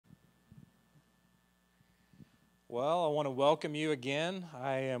Well, I want to welcome you again.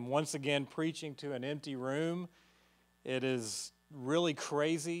 I am once again preaching to an empty room. It is really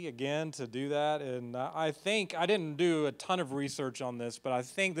crazy, again, to do that. And I think, I didn't do a ton of research on this, but I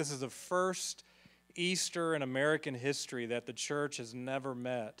think this is the first Easter in American history that the church has never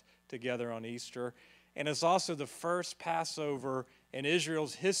met together on Easter. And it's also the first Passover in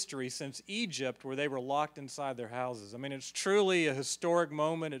Israel's history since Egypt, where they were locked inside their houses. I mean, it's truly a historic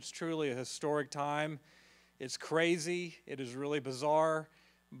moment. It's truly a historic time. It's crazy. It is really bizarre.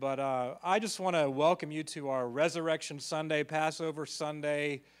 But I just want to welcome you to our Resurrection Sunday, Passover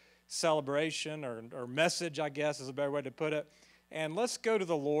Sunday celebration or message, I guess is a better way to put it. And let's go to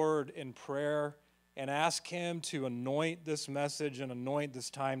the Lord in prayer and ask Him to anoint this message and anoint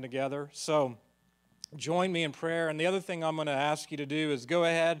this time together. So join me in prayer. And the other thing I'm going to ask you to do is go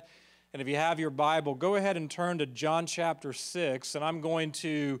ahead, and if you have your Bible, go ahead and turn to John chapter 6. And I'm going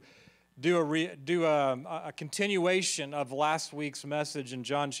to do a continuation of last week's message in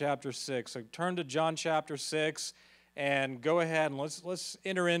John chapter 6. So turn to John chapter 6 and go ahead and let's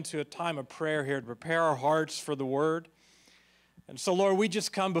enter into a time of prayer here to prepare our hearts for the Word. And so, Lord, we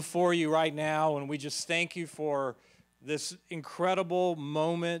just come before you right now, and we just thank you for this incredible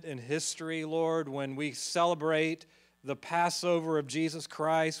moment in history, Lord, when we celebrate the Passover of Jesus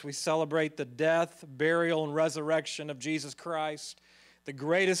Christ. We celebrate the death, burial, and resurrection of Jesus Christ, the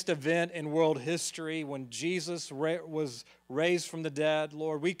greatest event in world history when Jesus was raised from the dead.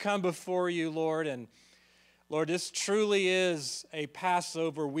 Lord, we come before you, Lord, and Lord, this truly is a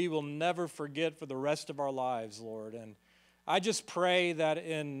Passover we will never forget for the rest of our lives, Lord. And I just pray that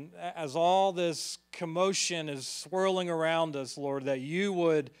as all this commotion is swirling around us, Lord, that you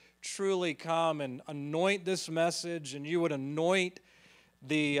would truly come and anoint this message, and you would anoint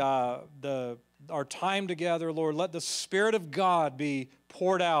our time together, Lord. Let the Spirit of God be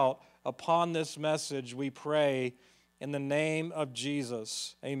poured out upon this message, we pray, in the name of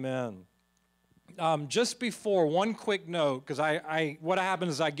Jesus. Amen. Just before, one quick note, because what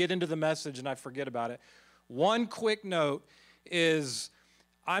happens is I get into the message and I forget about it. One quick note is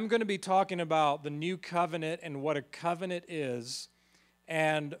I'm going to be talking about the new covenant and what a covenant is.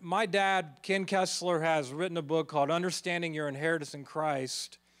 And my dad, Ken Kessler, has written a book called Understanding Your Inheritance in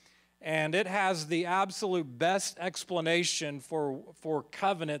Christ. And it has the absolute best explanation for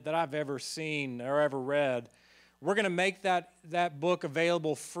covenant that I've ever seen or ever read. We're going to make that book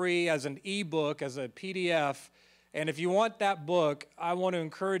available free as an ebook, as a PDF. And if you want that book, I want to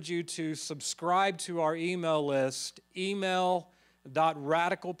encourage you to subscribe to our email list,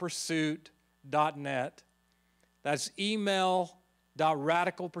 email.radicalpursuit.net. That's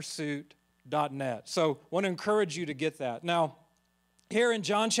email.radicalpursuit.net. So I want to encourage you to get that. Now, here in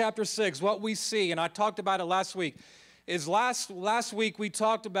John chapter 6, what we see, and I talked about it last week, is last week we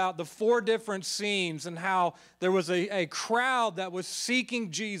talked about the 4 different scenes and how there was a crowd that was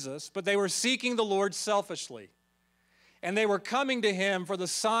seeking Jesus, but they were seeking the Lord selfishly. And they were coming to Him for the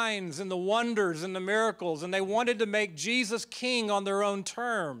signs and the wonders and the miracles, and they wanted to make Jesus king on their own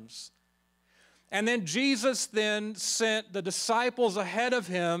terms. And then Jesus then sent the disciples ahead of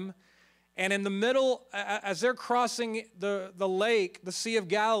Him, and in the middle, as they're crossing the lake, the Sea of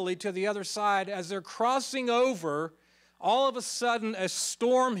Galilee, to the other side, as they're crossing over, all of a sudden a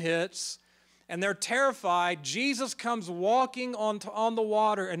storm hits, and they're terrified. Jesus comes walking on the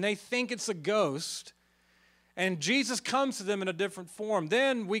water, and they think it's a ghost. And Jesus comes to them in a different form.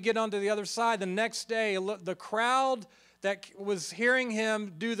 Then we get onto the other side. The next day, the crowd that was hearing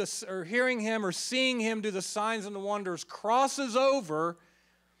him or seeing him do the signs and the wonders crosses over.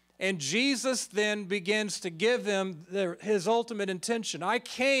 And Jesus then begins to give them His ultimate intention. I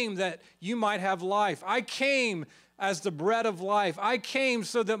came that you might have life. I came as the bread of life. I came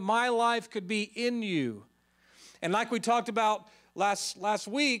so that my life could be in you. And like we talked about last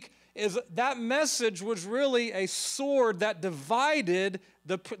week, is that message was really a sword that divided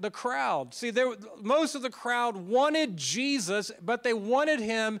the crowd. See, most of the crowd wanted Jesus, but they wanted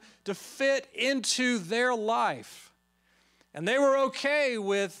Him to fit into their life. And they were okay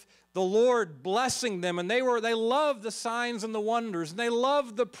with the Lord blessing them, and they loved the signs and the wonders, and they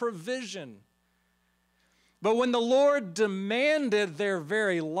loved the provision. But when the Lord demanded their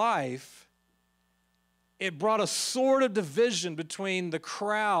very life, it brought a sword of division between the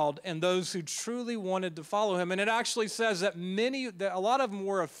crowd and those who truly wanted to follow Him. And it actually says that a lot of them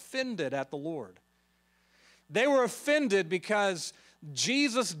were offended at the Lord. They were offended because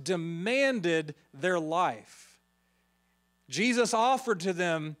Jesus demanded their life. Jesus offered to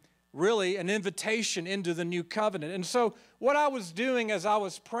them really an invitation into the new covenant. And so what I was doing as I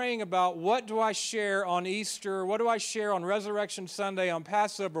was praying about what do I share on Easter, what do I share on Resurrection Sunday, on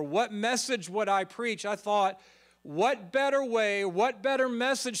Passover, what message would I preach, I thought, what better way, what better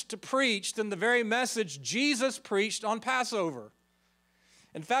message to preach than the very message Jesus preached on Passover?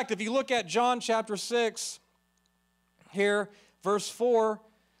 In fact, if you look at John chapter 6 here, verse 4,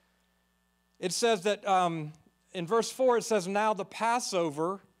 it says that, in verse 4 it says, now the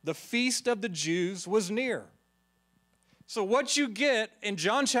Passover, the feast of the Jews, was near. So what you get in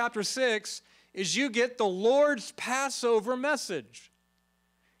John chapter 6 is you get the Lord's Passover message.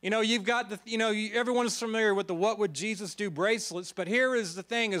 You know, you've got everyone is familiar with the what would Jesus do bracelets, but here is the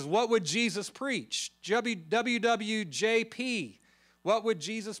thing is what would Jesus preach? WWJP. What would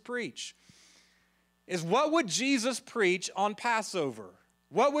Jesus preach? Is what would Jesus preach on Passover?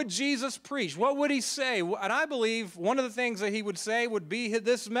 What would Jesus preach? What would he say? And I believe one of the things that he would say would be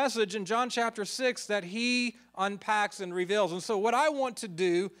this message in John chapter 6 that he unpacks and reveals. And so what I want to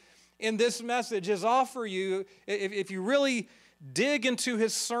do in this message is offer you, if you really dig into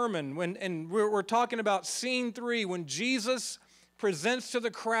his sermon, and we're talking about scene 3, when Jesus presents to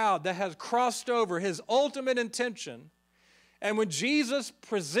the crowd that has crossed over his ultimate intention. And when Jesus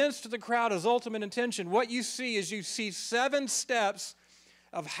presents to the crowd his ultimate intention, what you see is you see 7 steps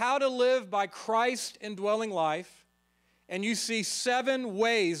of how to live by Christ indwelling life, and you see 7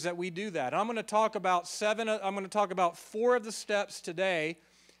 ways that we do that. I'm going to talk about 4 of the steps today,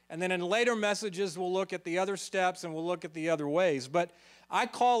 and then in later messages we'll look at the other steps and we'll look at the other ways. But I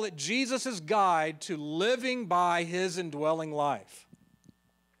call it Jesus' guide to living by his indwelling life.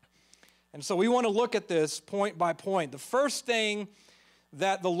 And so we want to look at this point by point. The first thing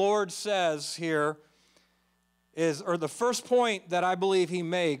that the Lord says here is, or the first point that I believe he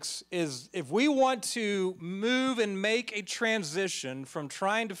makes is, if we want to move and make a transition from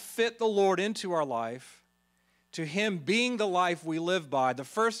trying to fit the Lord into our life to him being the life we live by, the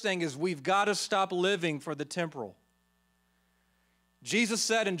first thing is we've got to stop living for the temporal. Jesus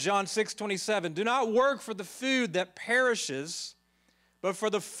said in John 6:27, do not work for the food that perishes, but for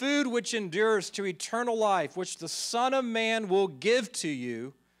the food which endures to eternal life, which the Son of Man will give to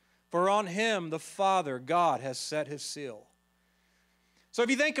you, for on him the Father, God, has set his seal. So if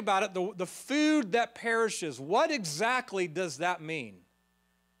you think about it, the food that perishes, what exactly does that mean?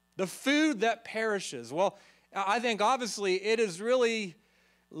 The food that perishes. Well, I think obviously it is really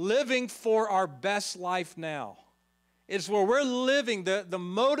living for our best life now. It's where we're living. The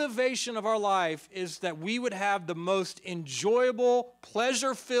motivation of our life is that we would have the most enjoyable,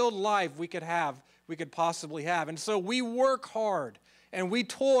 pleasure-filled life we could possibly have. And so we work hard and we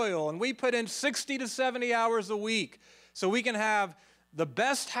toil and we put in 60 to 70 hours a week so we can have the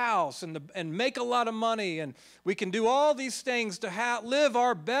best house and make a lot of money, and we can do all these things to live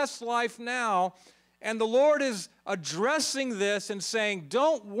our best life now. And the Lord is addressing this and saying,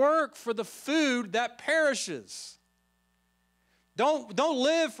 don't work for the food that perishes. Don't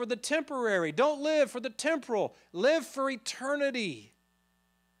live for the temporary. Don't live for the temporal. Live for eternity.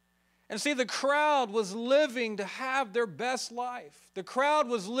 And see, the crowd was living to have their best life. The crowd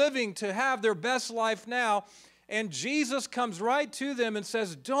was living to have their best life now. And Jesus comes right to them and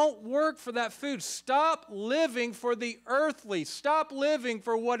says, don't work for that food. Stop living for the earthly. Stop living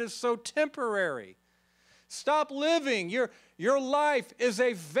for what is so temporary. Stop living. Your life is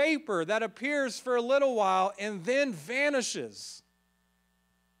a vapor that appears for a little while and then vanishes.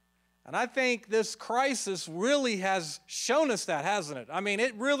 And I think this crisis really has shown us that, hasn't it? I mean,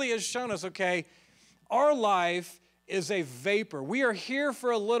 it really has shown us, okay, our life is a vapor. We are here for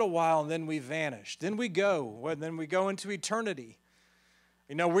a little while and then we vanish. Then we go, and then we go into eternity.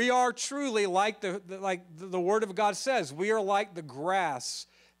 You know, we are truly like the Word of God says, we are like the grass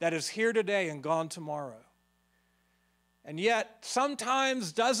that is here today and gone tomorrow. And yet,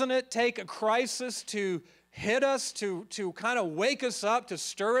 sometimes doesn't it take a crisis to hit us, to kind of wake us up, to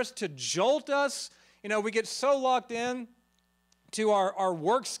stir us, to jolt us? You know, we get so locked in to our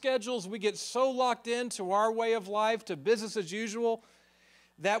work schedules, we get so locked into our way of life, to business as usual,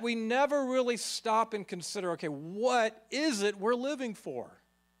 that we never really stop and consider, okay, what is it we're living for?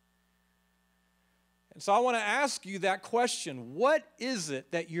 And so I want to ask you that question. What is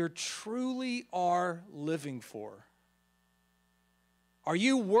it that you truly are living for? Are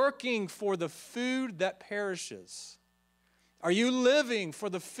you working for the food that perishes? Are you living for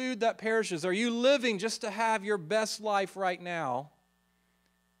the food that perishes? Are you living just to have your best life right now?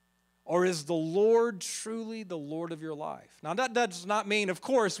 Or is the Lord truly the Lord of your life? Now, that does not mean, of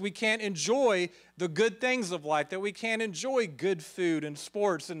course, we can't enjoy the good things of life, that we can't enjoy good food and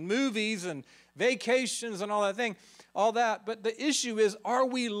sports and movies and vacations and all that. But the issue is, are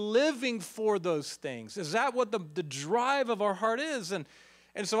we living for those things? Is that what the drive of our heart is?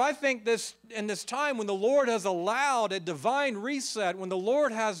 And so I think in this time when the Lord has allowed a divine reset, when the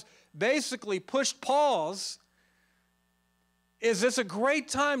Lord has basically pushed pause is this a great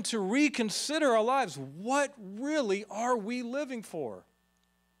time to reconsider our lives. What really are we living for?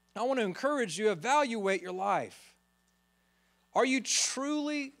 I want to encourage you, evaluate your life. Are you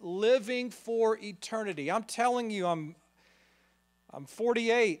truly living for eternity? I'm telling you, I'm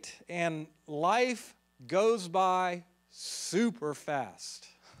 48, and life goes by super fast.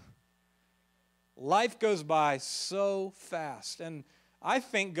 Life goes by so fast. And I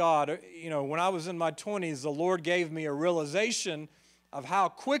thank God, when I was in my 20s, the Lord gave me a realization of how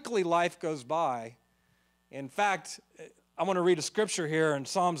quickly life goes by. In fact, I want to read a scripture here in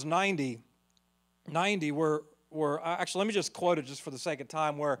Psalms 90 where actually, let me just quote it just for the sake of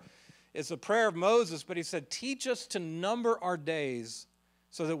time, where it's a prayer of Moses, but he said, "Teach us to number our days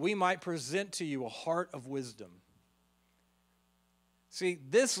so that we might present to you a heart of wisdom." See,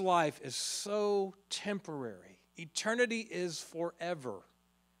 this life is so temporary. Eternity is forever.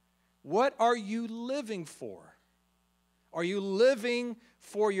 What are you living for? Are you living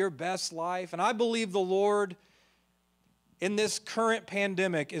for your best life? And I believe the Lord in this current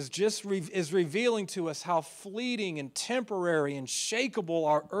pandemic is revealing to us how fleeting and temporary and shakeable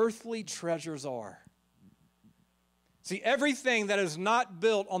our earthly treasures are. See, everything that is not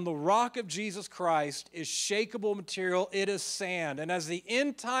built on the rock of Jesus Christ is shakeable material. It is sand. And as the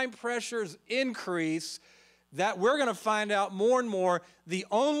end time pressures increase, that we're going to find out more and more, the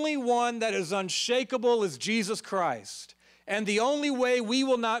only one that is unshakable is Jesus Christ. And the only way we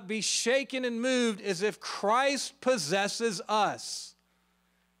will not be shaken and moved is if Christ possesses us.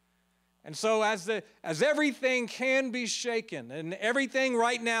 And so as everything can be shaken, and everything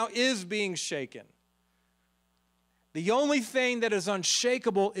right now is being shaken, the only thing that is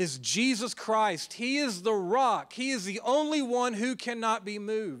unshakable is Jesus Christ. He is the rock. He is the only one who cannot be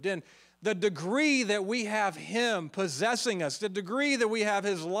moved. And the degree that we have Him possessing us, the degree that we have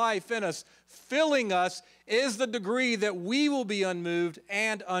His life in us, filling us, is the degree that we will be unmoved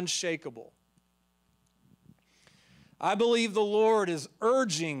and unshakable. I believe the Lord is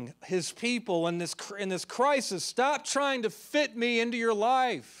urging His people in this crisis, stop trying to fit me into your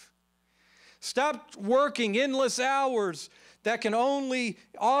life. Stop working endless hours that can only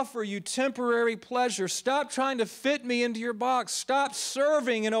offer you temporary pleasure. Stop trying to fit me into your box. Stop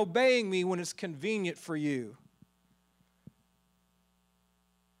serving and obeying me when it's convenient for you.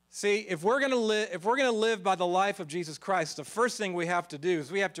 See, if we're going to live by the life of Jesus Christ, the first thing we have to do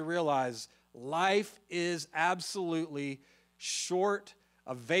is we have to realize life is absolutely short,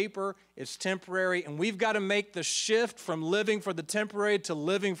 a vapor, it's temporary, and we've got to make the shift from living for the temporary to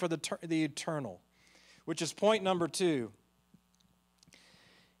living for the eternal, which is point number 2.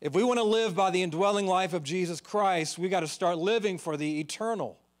 If we want to live by the indwelling life of Jesus Christ, we got to start living for the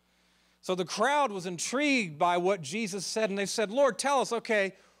eternal. So the crowd was intrigued by what Jesus said, and they said, "Lord, tell us,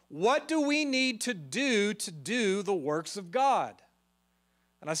 okay, what do we need to do the works of God?"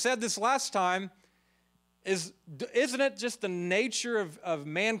 And I said this last time, isn't it just the nature of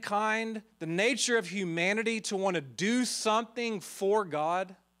mankind, the nature of humanity to want to do something for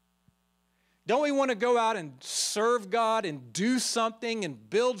God? Don't we want to go out and serve God and do something and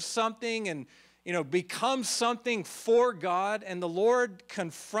build something and, become something for God? And the Lord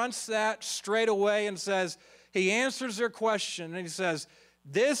confronts that straight away and says, He answers their question and He says,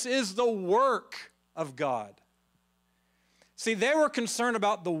 this is the work of God. See, they were concerned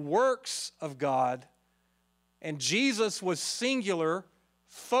about the works of God, and Jesus was singular,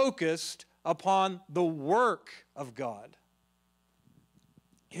 focused upon the work of God.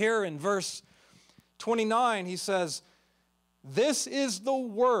 Here in verse 29, he says, "This is the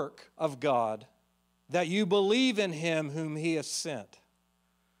work of God, that you believe in Him whom He has sent."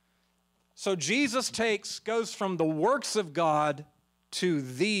 So Jesus goes from the works of God to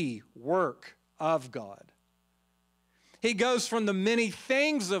the work of God. He goes from the many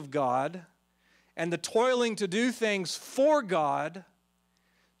things of God and the toiling to do things for God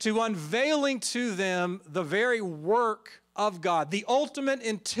to unveiling to them the very work of God, the ultimate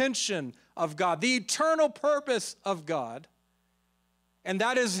intention of God, the eternal purpose of God, and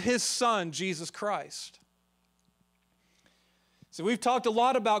that is His Son, Jesus Christ. So we've talked a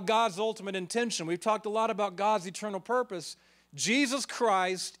lot about God's ultimate intention. We've talked a lot about God's eternal purpose. Jesus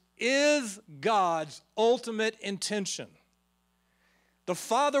Christ is God's ultimate intention. The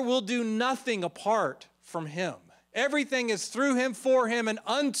Father will do nothing apart from Him. Everything is through Him, for Him, and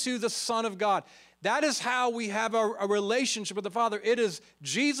unto the Son of God. That is how we have a relationship with the Father.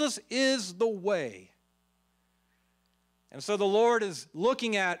 Jesus is the way. And so the Lord is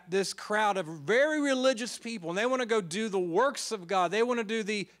looking at this crowd of very religious people, and they want to go do the works of God. They want to do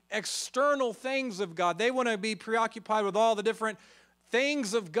the external things of God. They want to be preoccupied with all the different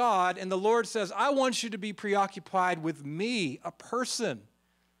things of God, and the Lord says, I want you to be preoccupied with me, a person.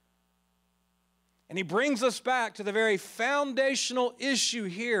 And he brings us back to the very foundational issue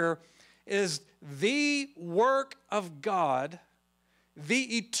here is the work of God,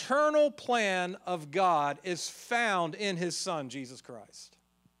 the eternal plan of God is found in his Son, Jesus Christ.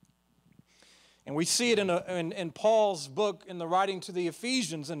 And we see it in Paul's book in the writing to the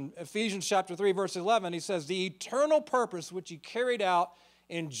Ephesians, in Ephesians chapter 3, verse 11, he says, the eternal purpose which he carried out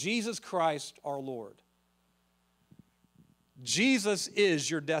in Jesus Christ our Lord. Jesus is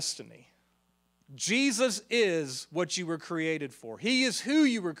your destiny. Jesus is what you were created for. He is who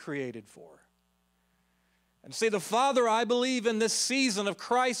you were created for. And see, the Father, I believe in this season of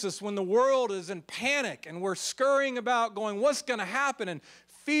crisis when the world is in panic and we're scurrying about going, what's going to happen? And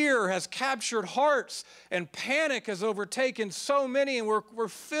fear has captured hearts and panic has overtaken so many and we're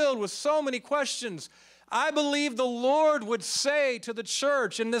filled with so many questions. I believe the Lord would say to the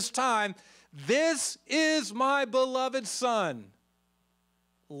church in this time, this is my beloved Son.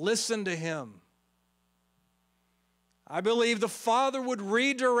 Listen to him. I believe the Father would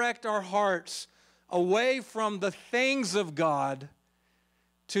redirect our hearts away from the things of God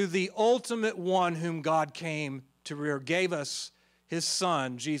to the ultimate one whom God came to rear, gave us his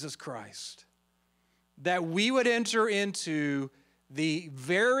Son, Jesus Christ. That we would enter into the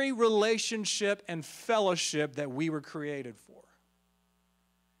very relationship and fellowship that we were created for.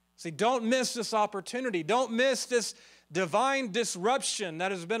 See, don't miss this opportunity. Don't miss this divine disruption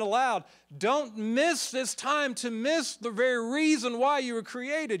that has been allowed. Don't miss this time to miss the very reason why you were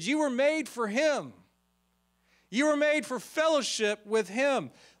created. You were made for him. You were made for fellowship with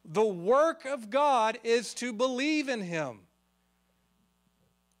him. The work of God is to believe in him.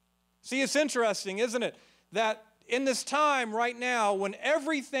 See, it's interesting, isn't it, that in this time right now when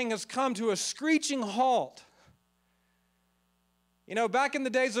everything has come to a screeching halt, you know, back in the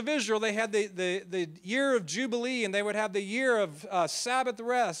days of Israel, they had the year of Jubilee, and they would have the year of Sabbath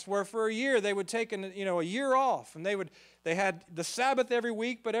rest, where for a year they would take a year off, and they had the Sabbath every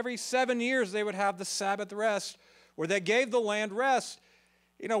week, but every 7 years they would have the Sabbath rest, where they gave the land rest.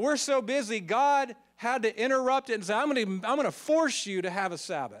 You know, we're so busy, God had to interrupt it and say, I'm going to force you to have a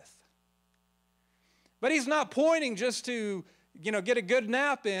Sabbath. But he's not pointing just to, get a good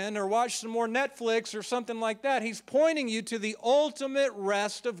nap in or watch some more Netflix or something like that. He's pointing you to the ultimate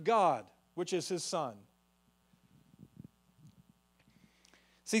rest of God, which is his Son.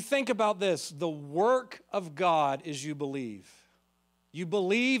 See, think about this. The work of God is you believe. You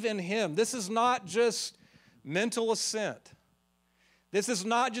believe in him. This is not just mental assent. This is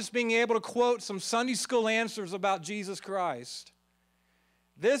not just being able to quote some Sunday school answers about Jesus Christ.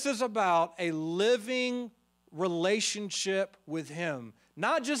 This is about a living relationship with him.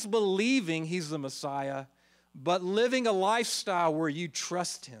 Not just believing he's the Messiah, but living a lifestyle where you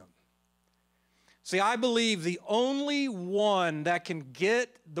trust him. See, I believe the only one that can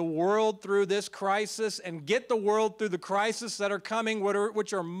get the world through this crisis and get the world through the crises that are coming,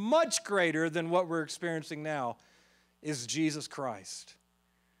 which are much greater than what we're experiencing now, is Jesus Christ.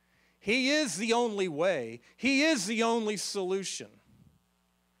 He is the only way. He is the only solution.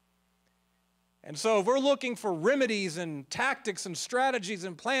 And so if we're looking for remedies and tactics and strategies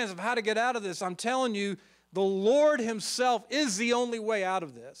and plans of how to get out of this, I'm telling you, the Lord himself is the only way out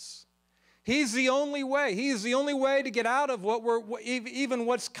of this. He's the only way. He is the only way to get out of even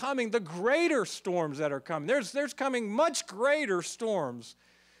what's coming, the greater storms that are coming. There's coming much greater storms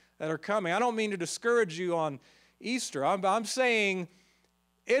that are coming. I don't mean to discourage you on Easter. I'm saying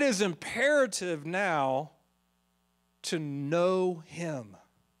it is imperative now to know him.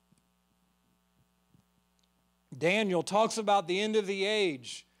 Daniel talks about the end of the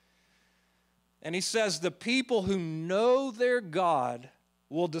age, and he says the people who know their God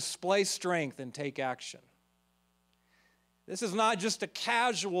will display strength and take action. This is not just a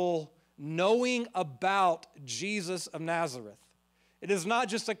casual knowing about Jesus of Nazareth. It is not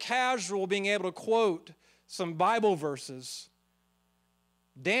just a casual being able to quote some Bible verses.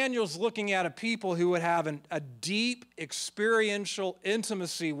 Daniel's looking at a people who would have a deep experiential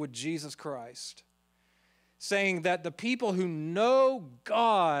intimacy with Jesus Christ, saying that the people who know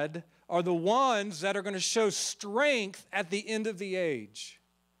God are the ones that are going to show strength at the end of the age.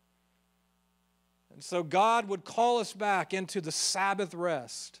 And so God would call us back into the Sabbath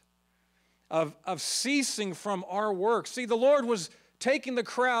rest of ceasing from our work. See, the Lord was taking the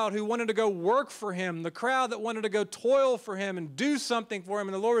crowd who wanted to go work for him, the crowd that wanted to go toil for him and do something for him,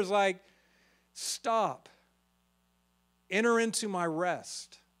 and the Lord was like, stop. Enter into my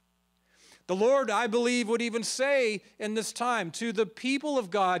rest. The Lord, I believe, would even say in this time to the people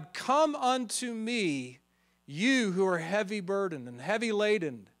of God, come unto me You who are heavy burdened and heavy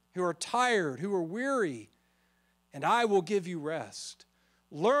laden, who are tired, who are weary, and I will give you rest.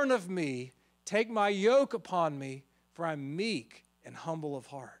 Learn of me, take my yoke upon me, for I am meek and humble of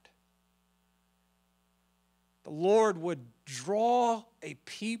heart. The Lord would draw a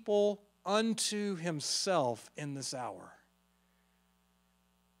people unto himself in this hour.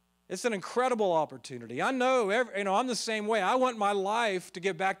 It's an incredible opportunity. I know, I'm the same way. I want my life to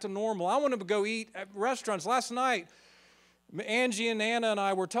get back to normal. I want to go eat at restaurants. Last night, Angie and Anna and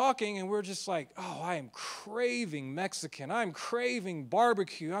I were talking, and we're just like, oh, I am craving Mexican. I'm craving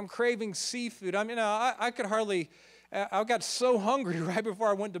barbecue. I'm craving seafood. I could hardly, I got so hungry right before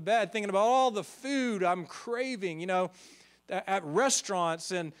I went to bed thinking about all the food I'm craving, at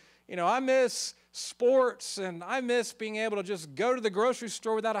restaurants. And, I miss sports, and I miss being able to just go to the grocery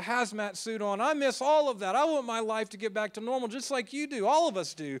store without a hazmat suit on. I miss all of that. I want my life to get back to normal just like you do. All of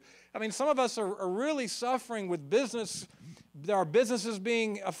us do. Some of us are really suffering with business. Our businesses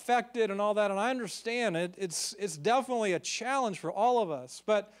being affected and all that, and I understand it. It's definitely a challenge for all of us.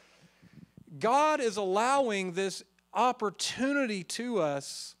 But God is allowing this opportunity to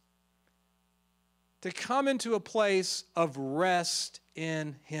us to come into a place of rest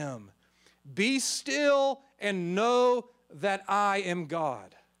in Him. Be still and know that I am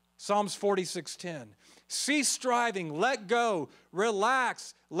God. Psalms 46:10. Cease striving, let go,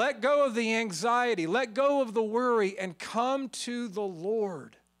 relax, let go of the anxiety, let go of the worry, and come to the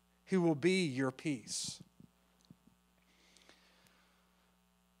Lord, who will be your peace.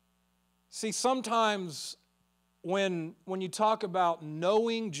 See, sometimes when you talk about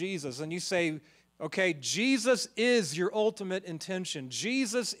knowing Jesus and you say, okay, Jesus is your ultimate intention.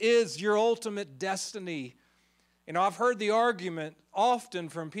 Jesus is your ultimate destiny. I've heard the argument often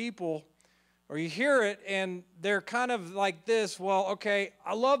from people, or you hear it, and they're kind of like this, well, okay,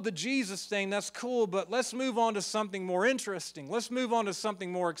 I love the Jesus thing, that's cool, but let's move on to something more interesting. Let's move on to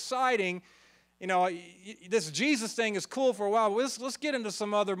something more exciting. This Jesus thing is cool for a while, but let's get into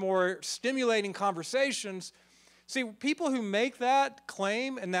some other more stimulating conversations. See, people who make that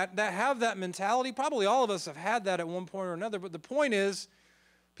claim and that have that mentality, probably all of us have had that at one point or another, but the point is,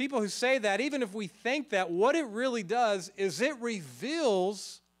 people who say that, even if we think that, what it really does is it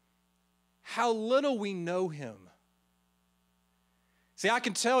reveals how little we know Him. See, I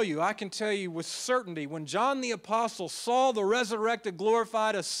can tell you with certainty, when John the Apostle saw the resurrected,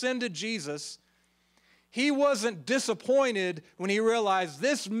 glorified, ascended Jesus, he wasn't disappointed when he realized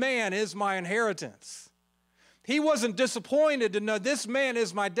this man is my inheritance. He wasn't disappointed to know this man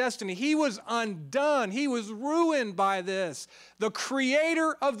is my destiny. He was undone. He was ruined by this. The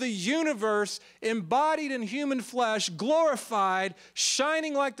creator of the universe, embodied in human flesh, glorified,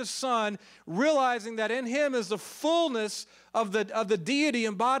 shining like the sun, realizing that in him is the fullness of the deity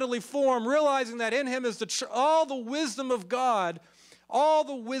in bodily form, realizing that in him is all the wisdom of God, all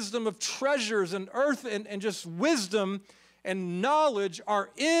the wisdom of treasures and earth and just wisdom and knowledge are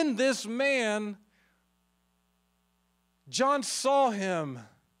in this man. John saw him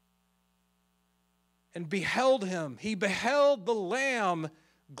and beheld him. He beheld the Lamb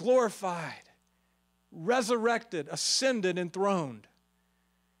glorified, resurrected, ascended, enthroned.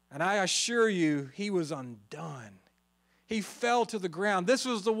 And I assure you, he was undone. He fell to the ground. This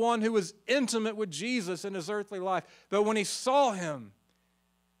was the one who was intimate with Jesus in his earthly life. But when he saw him,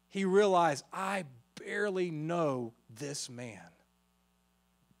 he realized, I barely know this man.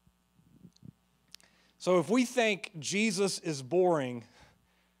 So if we think Jesus is boring,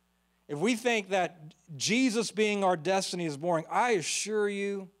 if we think that Jesus being our destiny is boring, I assure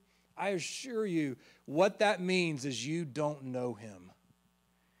you, what that means is you don't know Him.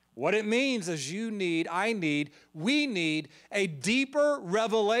 What it means is we need a deeper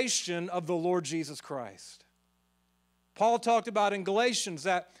revelation of the Lord Jesus Christ. Paul talked about in Galatians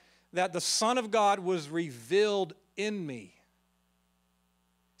that the Son of God was revealed in me.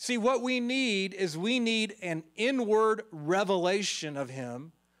 See, what we need an inward revelation of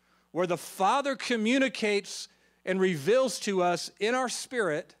Him where the Father communicates and reveals to us in our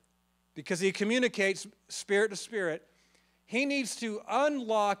spirit, because He communicates spirit to spirit. He needs to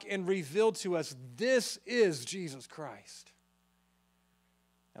unlock and reveal to us, this is Jesus Christ.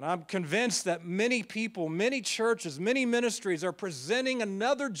 And I'm convinced that many people, many churches, many ministries are presenting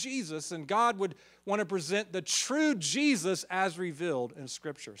another Jesus, and God would want to present the true Jesus as revealed in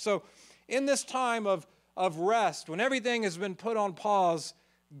Scripture. So in this time of rest, when everything has been put on pause,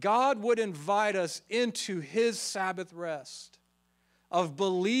 God would invite us into His Sabbath rest of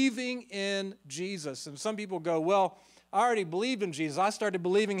believing in Jesus. And some people go, well, I already believed in Jesus. I started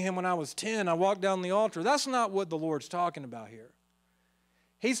believing Him when I was 10. I walked down the altar. That's not what the Lord's talking about here.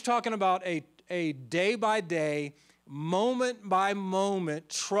 He's talking about a a day-by-day, moment-by-moment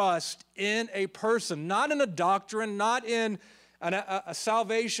trust in a person, not in a doctrine, not in a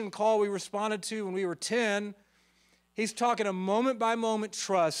salvation call we responded to when we were 10. He's talking a moment-by-moment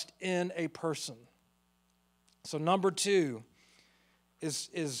trust in a person. So number 2 is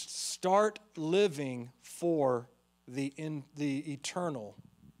start living for the eternal.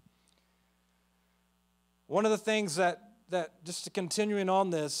 One of the things that just to continuing on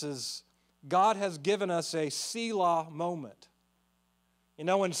this is God has given us a Selah moment. You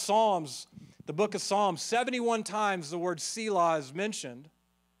know, in Psalms, the book of Psalms, 71 times the word Selah is mentioned.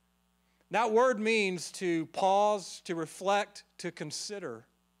 That word means to pause, to reflect, to consider.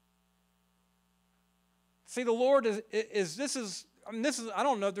 See, the Lord I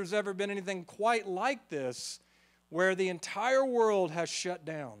don't know if there's ever been anything quite like this, where the entire world has shut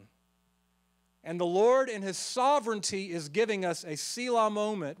down. And the Lord in His sovereignty is giving us a Selah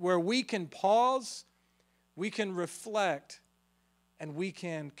moment where we can pause, we can reflect, and we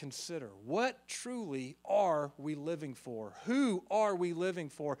can consider. What truly are we living for? Who are we living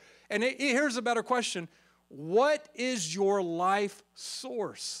for? And here's a better question. What is your life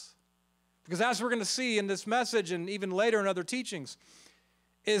source? Because as we're going to see in this message and even later in other teachings,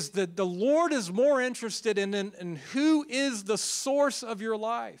 is that the Lord is more interested in who is the source of your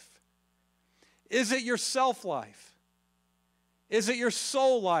life. Is it your self-life? Is it your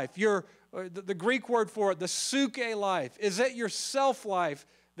soul life? The Greek word for it, the suke life. Is it your self-life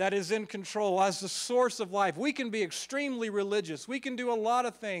that is in control as the source of life? We can be extremely religious. We can do a lot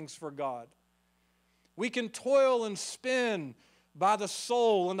of things for God. We can toil and spin by the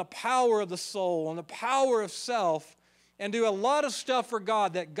soul and the power of the soul and the power of self and do a lot of stuff for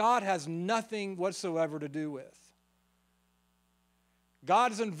God that God has nothing whatsoever to do with.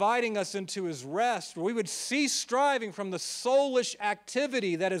 God is inviting us into His rest, where we would cease striving from the soulish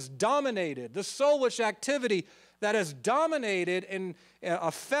activity that has dominated, and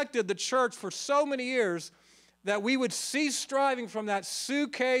affected the church for so many years, that we would cease striving from that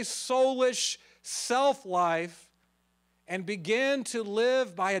suke, soulish self-life and begin to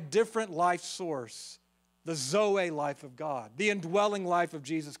live by a different life source, the Zoe life of God, the indwelling life of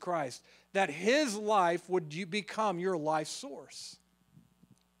Jesus Christ, that His life would become your life source.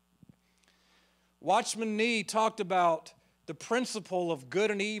 Watchman Nee talked about the principle of good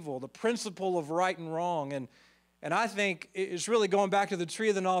and evil, the principle of right and wrong. And I think it's really going back to the tree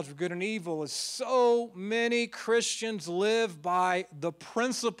of the knowledge of good and evil, is so many Christians live by the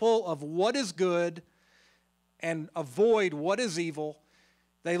principle of what is good and avoid what is evil.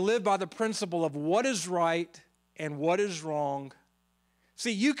 They live by the principle of what is right and what is wrong.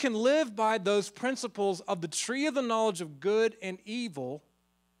 See, you can live by those principles of the tree of the knowledge of good and evil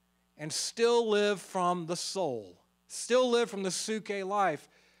and still live from the soul, still live from the suke life.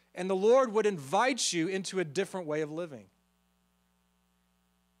 And the Lord would invite you into a different way of living.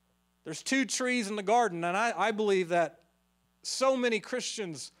 There's 2 trees in the garden, and I believe that so many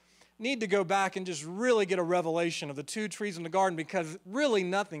Christians need to go back and just really get a revelation of the 2 trees in the garden, because really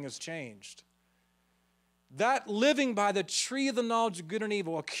nothing has changed. That living by the tree of the knowledge of good and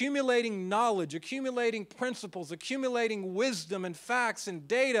evil, accumulating knowledge, accumulating principles, accumulating wisdom and facts and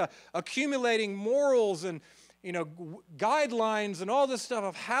data, accumulating morals and guidelines and all this stuff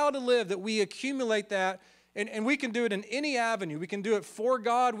of how to live, that we accumulate that, and we can do it in any avenue. We can do it for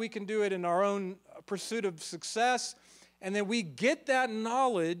God. We can do it in our own pursuit of success. And then we get that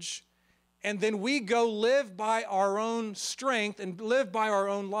knowledge, and then we go live by our own strength and live by our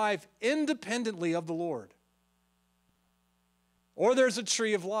own life independently of the Lord. Or there's a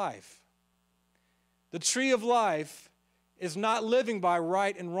tree of life. The tree of life is not living by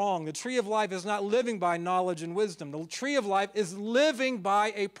right and wrong. The tree of life is not living by knowledge and wisdom. The tree of life is living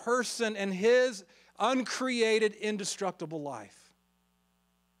by a person and his uncreated, indestructible life.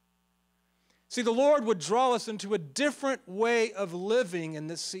 See, the Lord would draw us into a different way of living in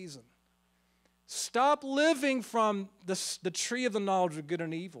this season. Stop living from the tree of the knowledge of good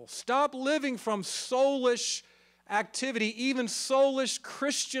and evil. Stop living from soulish activity, even soulish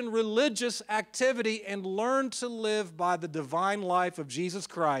Christian religious activity, and learn to live by the divine life of Jesus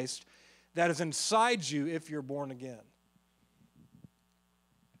Christ that is inside you if you're born again.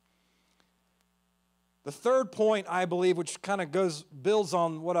 The third point, I believe, which kind of builds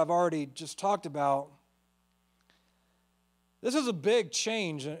on what I've already just talked about, this is a big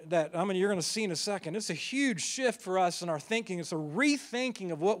change that you're going to see in a second. It's a huge shift for us in our thinking. It's a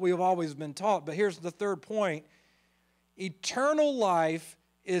rethinking of what we have always been taught. But here's the third point. Eternal life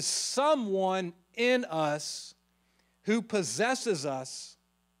is someone in us who possesses us,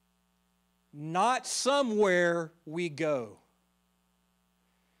 not somewhere we go.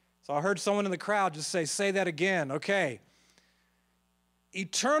 So I heard someone in the crowd just say that again. Okay.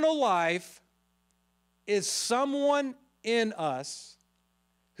 Eternal life is someone in us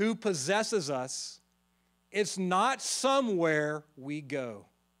who possesses us. It's not somewhere we go.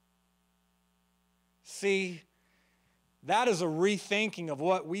 See, that is a rethinking of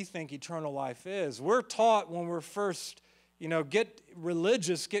what we think eternal life is. We're taught when we're first, get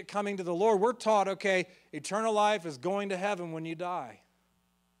religious, get coming to the Lord, we're taught, okay, eternal life is going to heaven when you die.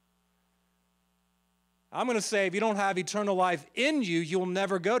 I'm going to say if you don't have eternal life in you, you'll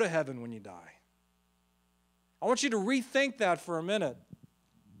never go to heaven when you die. I want you to rethink that for a minute.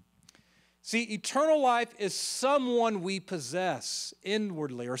 See, eternal life is someone we possess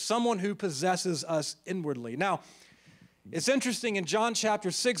inwardly, or someone who possesses us inwardly. Now, it's interesting in John chapter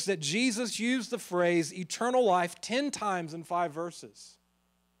 6 that Jesus used the phrase eternal life 10 times in 5 verses.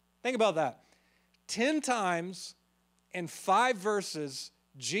 Think about that. 10 times in 5 verses,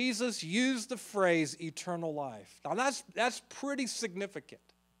 Jesus used the phrase eternal life. Now, that's pretty significant.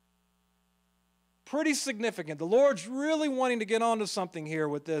 Pretty significant. The Lord's really wanting to get onto something here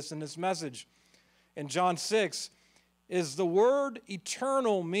with this in this message in John 6 is the word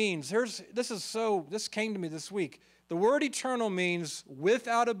eternal means, this came to me this week. The word eternal means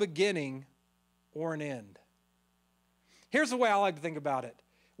without a beginning or an end. Here's the way I like to think about it.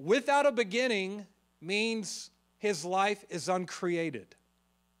 Without a beginning means his life is uncreated.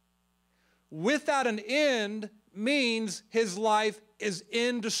 Without an end means his life is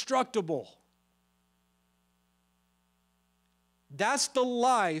indestructible. That's the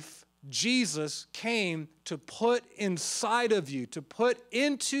life Jesus came to put inside of you, to put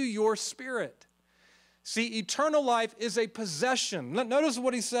into your spirit. See, eternal life is a possession. Notice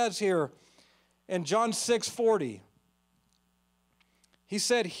what he says here in John 6:40. He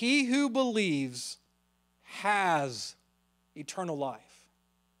said, "He who believes has eternal life."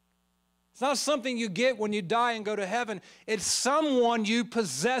 It's not something you get when you die and go to heaven. It's someone you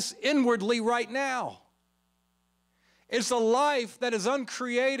possess inwardly right now. It's a life that is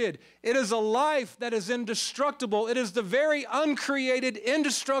uncreated. It is a life that is indestructible. It is the very uncreated,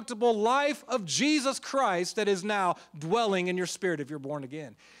 indestructible life of Jesus Christ that is now dwelling in your spirit if you're born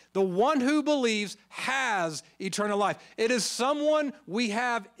again. The one who believes has eternal life. It is someone we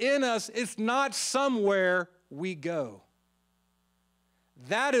have in us. It's not somewhere we go.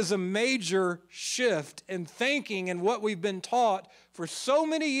 That is a major shift in thinking and what we've been taught for so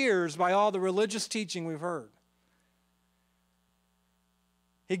many years by all the religious teaching we've heard.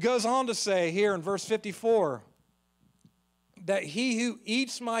 He goes on to say here in verse 54 that he who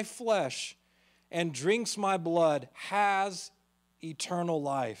eats my flesh and drinks my blood has eternal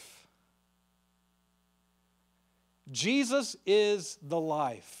life. Jesus is the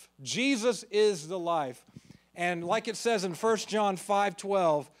life. Jesus is the life. And like it says in 1 John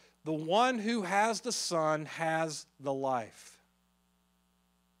 5:12, the one who has the Son has the life.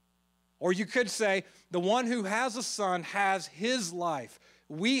 Or you could say, the one who has the Son has his life.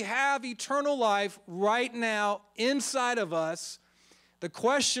 We have eternal life right now inside of us. The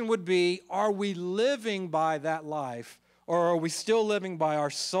question would be, are we living by that life, or are we still living by our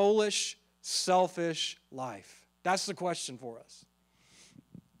soulish, selfish life? That's the question for us.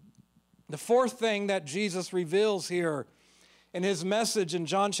 The fourth thing that Jesus reveals here in his message in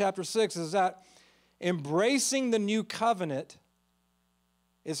John chapter 6 is that embracing the new covenant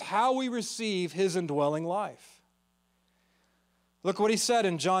is how we receive his indwelling life. Look what he said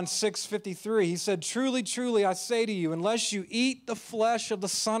in John 6:53. He said, "Truly, truly, I say to you, unless you eat the flesh of the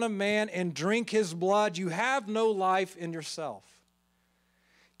Son of Man and drink his blood, you have no life in yourself."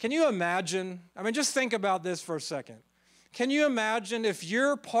 Can you imagine? Just think about this for a second. Can you imagine if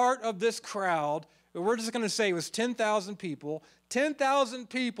you're part of this crowd, we're just going to say it was 10,000 people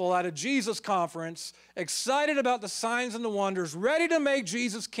at a Jesus conference, excited about the signs and the wonders, ready to make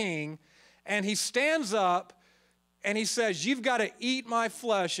Jesus king, and he stands up and he says, "You've got to eat my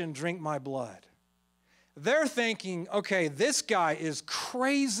flesh and drink my blood." They're thinking, okay, this guy is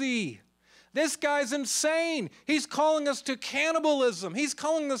crazy. This guy's insane. He's calling us to cannibalism. He's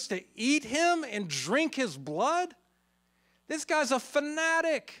calling us to eat him and drink his blood. This guy's a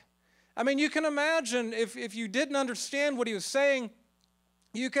fanatic. You can imagine if you didn't understand what he was saying,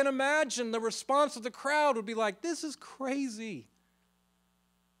 you can imagine the response of the crowd would be like, this is crazy.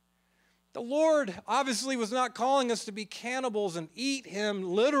 The Lord obviously was not calling us to be cannibals and eat him.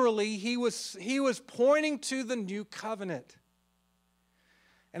 Literally, he was pointing to the new covenant.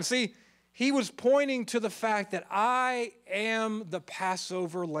 And see, he was pointing to the fact that I am the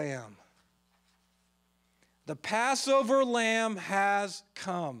Passover lamb. The Passover lamb has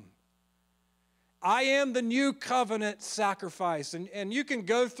come. I am the new covenant sacrifice. And you can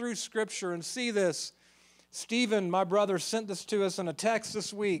go through Scripture and see this. Stephen, my brother, sent this to us in a text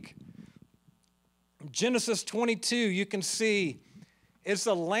this week. Genesis 22, you can see it's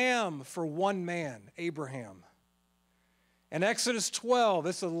a lamb for one man, Abraham. In Exodus 12,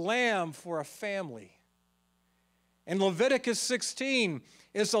 it's a lamb for a family. In Leviticus 16,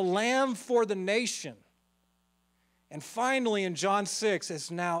 it's a lamb for the nation. And finally, in John 6, it's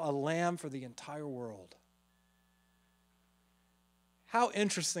now a lamb for the entire world. How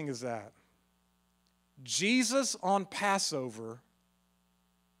interesting is that? Jesus on Passover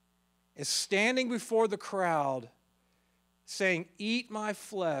is standing before the crowd saying, "Eat my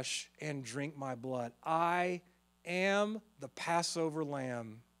flesh and drink my blood. I am the Passover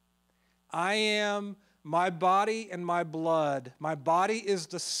lamb. I am my body and my blood. My body is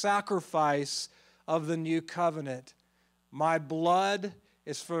the sacrifice of the new covenant. My blood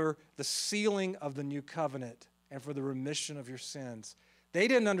is for the sealing of the new covenant and for the remission of your sins." They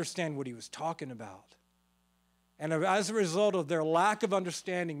didn't understand what he was talking about. And as a result of their lack of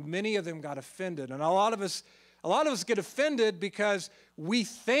understanding, many of them got offended. And a lot of us get offended because we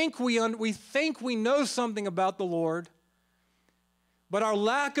think we know something about the Lord, but our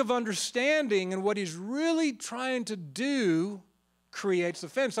lack of understanding and what he's really trying to do creates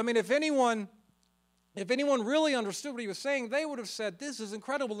offense. I mean, if anyone really understood what he was saying, they would have said, "This is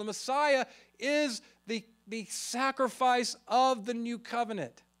incredible. The Messiah is the sacrifice of the new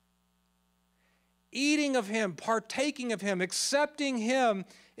covenant." Eating of him, partaking of him, accepting him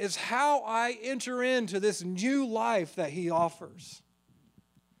is how I enter into this new life that he offers.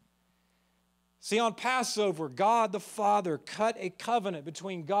 See, on Passover, God the Father cut a covenant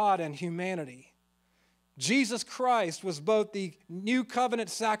between God and humanity. Jesus Christ was both the new covenant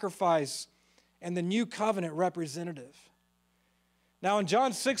sacrifice and the new covenant representative. Now in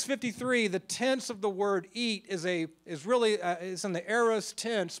John 6:53, the tense of the word eat is in the aorist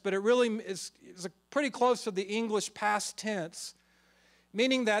tense, but it really is pretty close to the English past tense,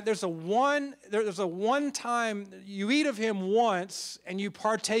 meaning that there's a one time you eat of him once and you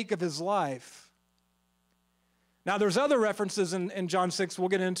partake of his life. Now there's other references in John 6 we'll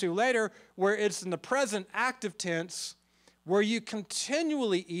get into later where it's in the present active tense where you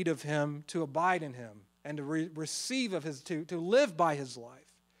continually eat of him to abide in him and to receive of his, to live by his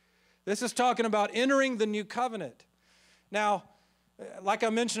life. This is talking about entering the new covenant. Now, like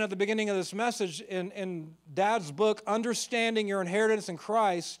I mentioned at the beginning of this message, in Dad's book, Understanding Your Inheritance in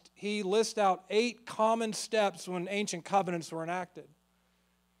Christ, he lists out 8 common steps when ancient covenants were enacted.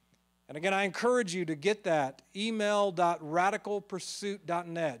 And again, I encourage you to get that,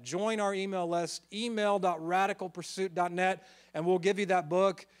 email.radicalpursuit.net. Join our email list, email.radicalpursuit.net, and we'll give you that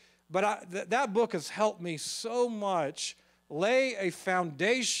book. But that book has helped me so much lay a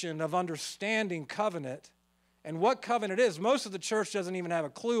foundation of understanding covenant and what covenant is. Most of the church doesn't even have a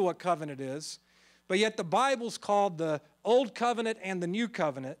clue what covenant is, but yet the Bible's called the Old Covenant and the New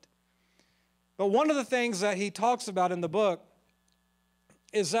Covenant. But one of the things that he talks about in the book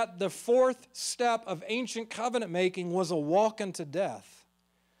is that the 4th step of ancient covenant making was a walk unto death.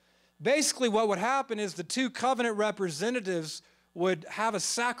 Basically, what would happen is the 2 covenant representatives would have a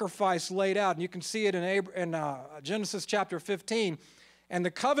sacrifice laid out. And you can see it in Genesis chapter 15. And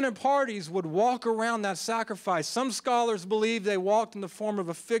the covenant parties would walk around that sacrifice. Some scholars believe they walked in the form of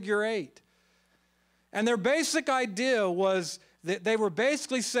a figure 8. And their basic idea was that they were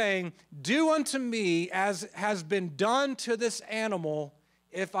basically saying, "Do unto me as has been done to this animal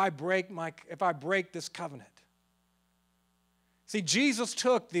if I break this covenant." See, Jesus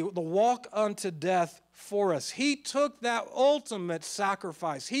took the walk unto death for us. He took that ultimate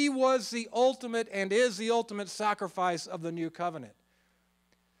sacrifice. He was the ultimate and is the ultimate sacrifice of the new covenant.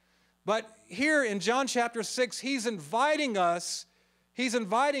 But here in John chapter 6, he's inviting us. He's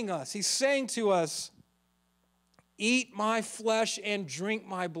saying to us, "Eat my flesh and drink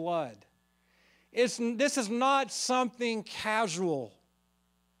my blood." This is not something casual.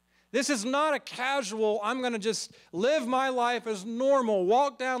 This is not a casual, I'm going to just live my life as normal,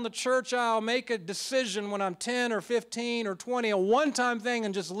 walk down the church aisle, make a decision when I'm 10 or 15 or 20, a one-time thing,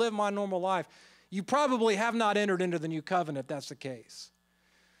 and just live my normal life. You probably have not entered into the new covenant if that's the case.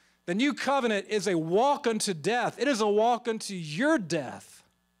 The new covenant is a walk unto death. It is a walk unto your death.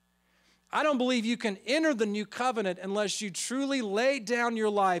 I don't believe you can enter the new covenant unless you truly lay down your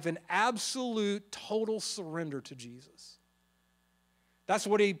life in absolute, total surrender to Jesus. That's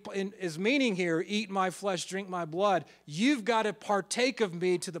what he is meaning here, "Eat my flesh, drink my blood." You've got to partake of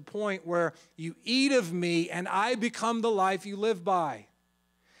me to the point where you eat of me and I become the life you live by.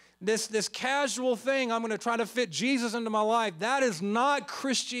 this casual thing, I'm going to try to fit Jesus into my life. That is not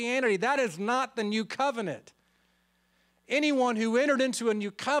Christianity. That is not the new covenant. Anyone who entered into a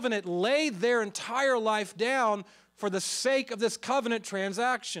new covenant laid their entire life down for the sake of this covenant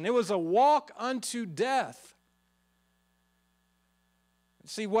transaction. It was a walk unto death.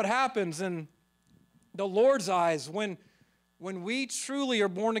 See what happens in the Lord's eyes when we truly are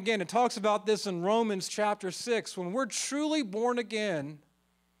born again. It talks about this in Romans chapter 6. When we're truly born again,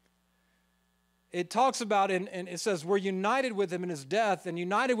 it talks about, and it says, we're united with him in his death and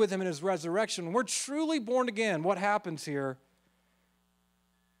united with him in his resurrection. When we're truly born again, what happens here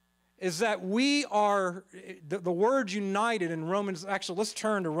is that we are, the word united in Romans, actually, let's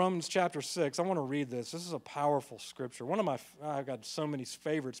turn to Romans chapter 6. I want to read this. This is a powerful scripture. I've got so many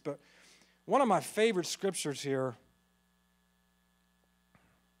favorites, but one of my favorite scriptures here.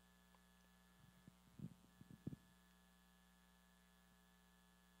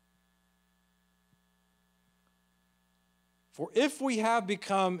 For if we have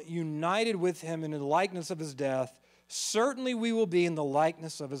become united with him in the likeness of his death, certainly we will be in the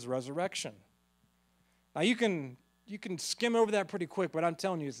likeness of his resurrection. Now you can skim over that pretty quick, but I'm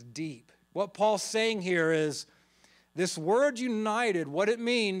telling you it's deep. What Paul's saying here is this word united, what it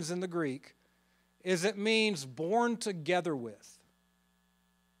means in the Greek, is it means born together with.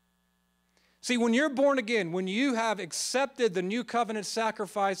 See, when you're born again, when you have accepted the new covenant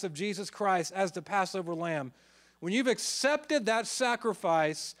sacrifice of Jesus Christ as the Passover lamb, when you've accepted that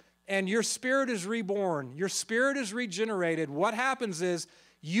sacrifice and your spirit is reborn, your spirit is regenerated, what happens is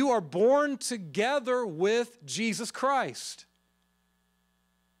you are born together with Jesus Christ.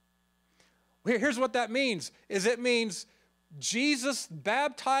 Here's what that means, is it means Jesus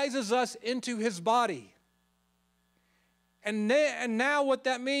baptizes us into his body. And now what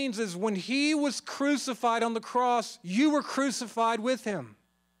that means is when he was crucified on the cross, you were crucified with him.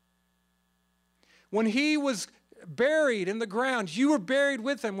 When he was buried in the ground, you were buried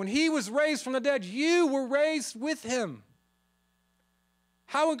with him. When he was raised from the dead, you were raised with him.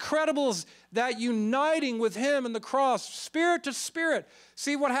 How incredible is that uniting with him in the cross, spirit to spirit.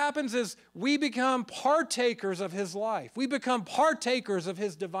 See, what happens is we become partakers of his life. We become partakers of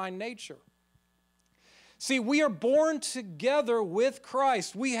his divine nature. See, we are born together with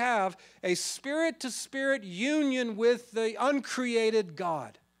Christ. We have a spirit-to-spirit union with the uncreated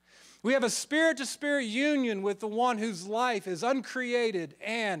God. We have a spirit-to-spirit union with the one whose life is uncreated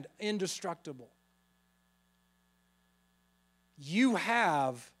and indestructible. You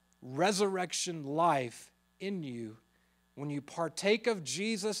have resurrection life in you when you partake of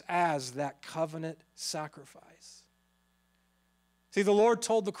Jesus as that covenant sacrifice. See, the Lord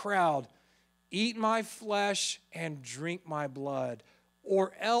told the crowd, "Eat my flesh and drink my blood,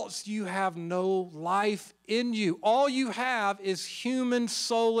 or else you have no life in you." All you have is human,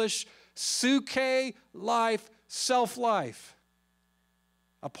 soulish, suke life, self-life,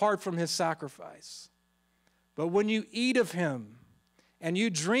 apart from his sacrifice. But when you eat of him and you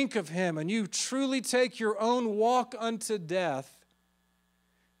drink of him and you truly take your own walk unto death,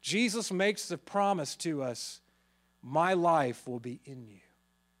 Jesus makes the promise to us, my life will be in you.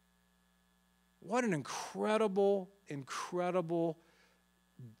 What an incredible, incredible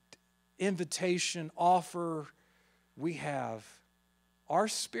invitation, offer we have. Our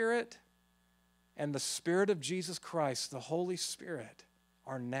spirit and the Spirit of Jesus Christ, the Holy Spirit,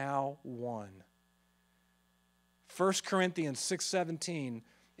 are now one. 1 Corinthians 6:17,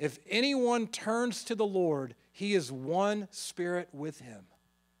 if anyone turns to the Lord, he is one spirit with him.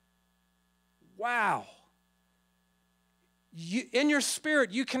 Wow. In your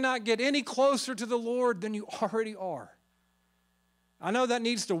spirit, you cannot get any closer to the Lord than you already are. I know that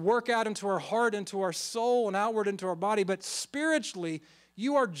needs to work out into our heart, into our soul, and outward into our body, but spiritually,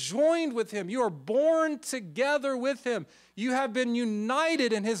 you are joined with him. You are born together with him. You have been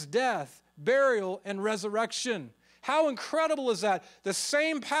united in his death, burial, and resurrection. How incredible is that? The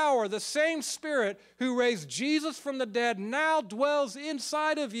same power, the same Spirit who raised Jesus from the dead now dwells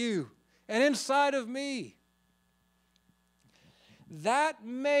inside of you and inside of me. That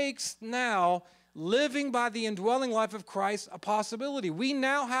makes now living by the indwelling life of Christ a possibility. We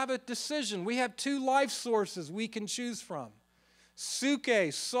now have a decision. We have two life sources we can choose from.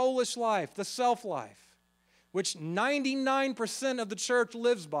 Suke, soulish life, the self-life, which 99% of the church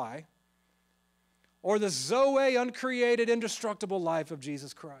lives by, or the Zoe, uncreated, indestructible life of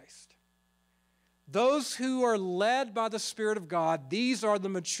Jesus Christ. Those who are led by the Spirit of God, these are the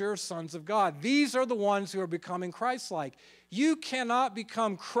mature sons of God. These are the ones who are becoming Christ-like. You cannot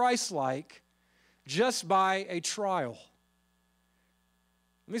become Christ-like just by a trial.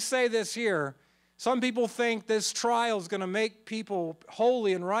 Let me say this here. Some people think this trial is going to make people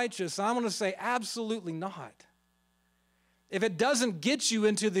holy and righteous. I'm going to say absolutely not. If it doesn't get you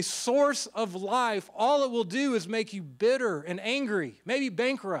into the source of life, all it will do is make you bitter and angry, maybe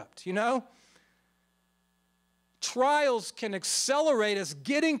bankrupt, you know? Trials can accelerate us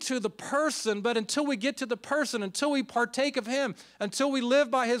getting to the person, but until we get to the person, until we partake of him, until we live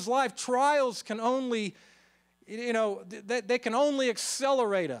by his life, trials can only, they can only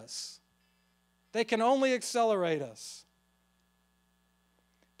accelerate us. They can only accelerate us.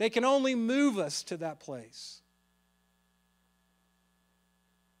 They can only move us to that place.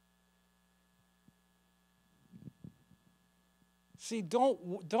 See,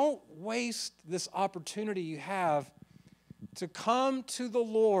 don't waste this opportunity you have to come to the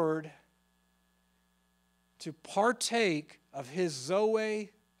Lord, to partake of his Zoe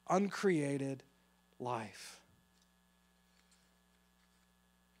uncreated life.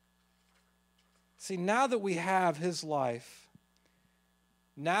 See, now that we have his life,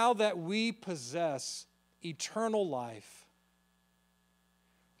 now that we possess eternal life,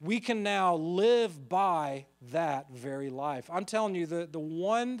 we can now live by that very life. I'm telling you, the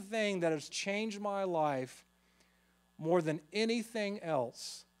one thing that has changed my life more than anything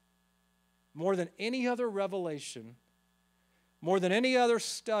else, more than any other revelation, more than any other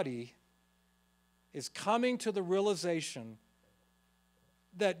study, is coming to the realization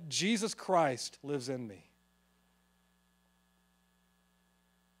that Jesus Christ lives in me.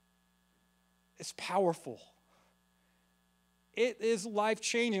 It's powerful. It is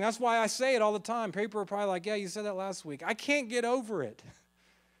life-changing. That's why I say it all the time. People are probably like, yeah, you said that last week. I can't get over it.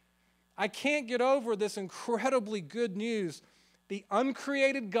 I can't get over this incredibly good news. The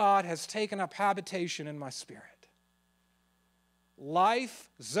uncreated God has taken up habitation in my spirit. Life,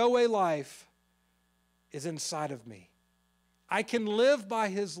 Zoe life, is inside of me. I can live by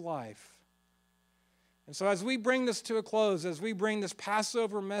his life. And so as we bring this to a close, as we bring this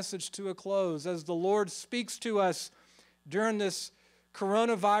Passover message to a close, as the Lord speaks to us during this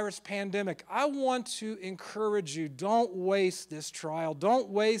coronavirus pandemic, I want to encourage you, don't waste this trial. Don't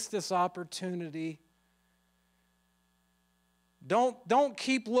waste this opportunity. Don't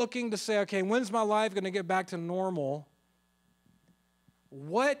keep looking to say, okay, when's my life going to get back to normal?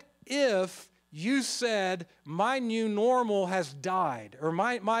 What if you said, my new normal has died, or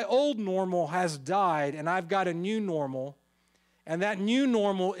my old normal has died, and I've got a new normal, and that new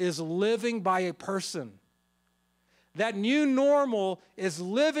normal is living by a person. That new normal is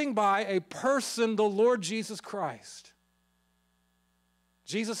living by a person, the Lord Jesus Christ.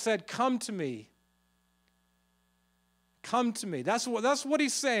 Jesus said, come to me. Come to me. That's what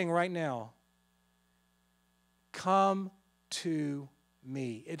he's saying right now. Come to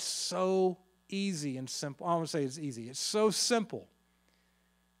me. It's so easy and simple. I don't want to say it's easy. It's so simple.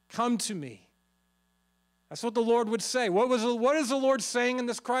 Come to me. That's what the Lord would say. What is the Lord saying in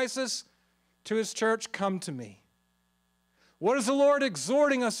this crisis? To his church, come to me. What is the Lord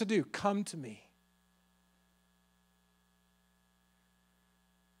exhorting us to do? Come to me.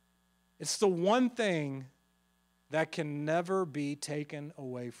 It's the one thing that can never be taken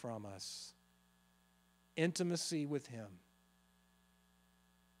away from us. Intimacy with him.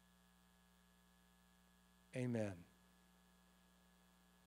 Amen.